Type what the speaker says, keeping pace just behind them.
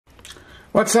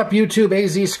What's up, YouTube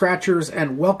AZ Scratchers,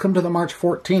 and welcome to the March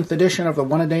 14th edition of the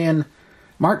One A Day in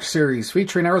March series,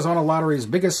 featuring Arizona Lottery's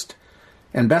biggest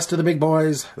and best of the big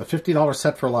boys, the $50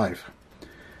 set for life.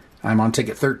 I'm on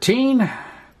ticket 13,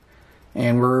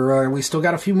 and we still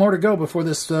got a few more to go before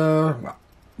this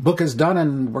book is done,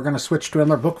 and we're going to switch to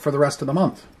another book for the rest of the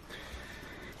month.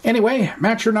 Anyway,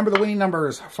 match your number, the winning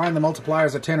numbers. Find the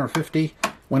multipliers at 10 or 50.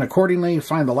 Win accordingly.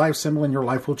 Find the life symbol, and your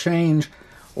life will change.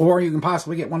 Or you can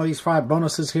possibly get one of these 5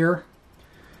 bonuses here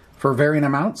for varying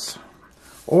amounts.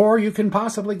 Or you can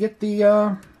possibly get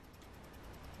the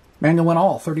manual win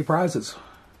all, 30 prizes.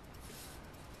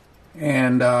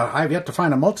 And I've yet to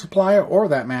find a multiplier or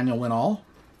that manual win all.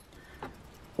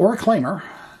 Or a claimer.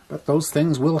 But those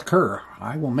things will occur.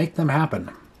 I will make them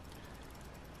happen.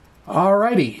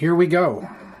 Alrighty, here we go.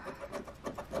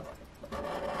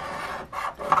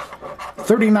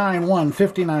 39, 1,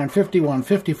 59, 51,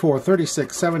 54,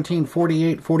 36, 17,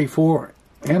 48, 44,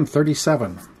 and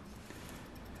 37.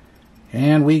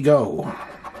 And we go.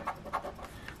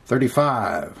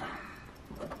 35.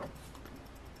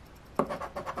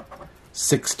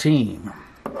 16.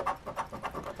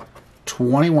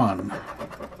 21.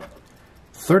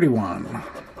 31.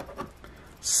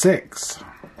 6.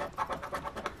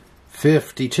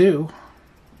 52.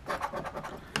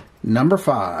 Number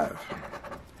 5.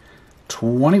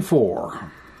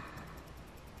 24,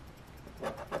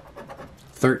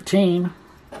 13,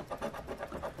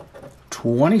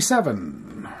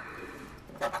 27,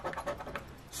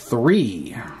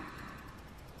 3,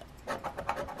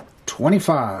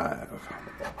 25,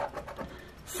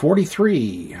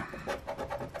 43,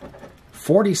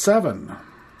 47,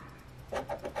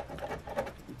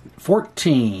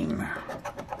 14,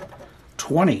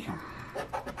 20,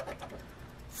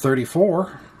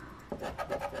 34,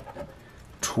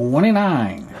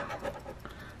 29,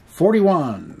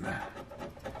 41,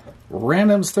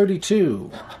 randoms 32,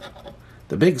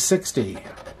 the big 60,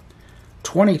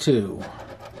 22,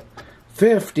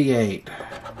 58,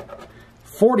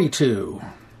 42,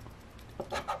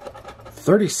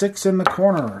 36 in the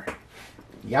corner.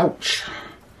 Youch.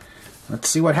 Let's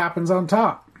see what happens on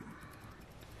top.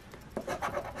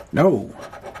 No,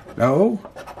 no,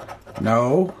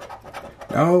 no,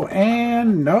 no,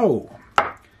 and no.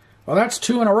 Well, that's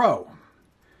 2 in a row.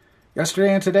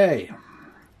 Yesterday and today.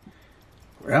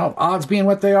 Well, odds being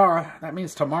what they are, that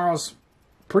means tomorrow's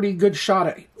pretty good shot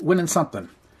at winning something.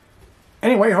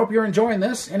 Anyway, hope you're enjoying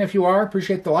this. And if you are,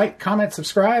 appreciate the like, comment,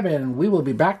 subscribe, and we will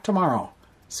be back tomorrow.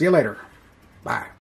 See you later. Bye.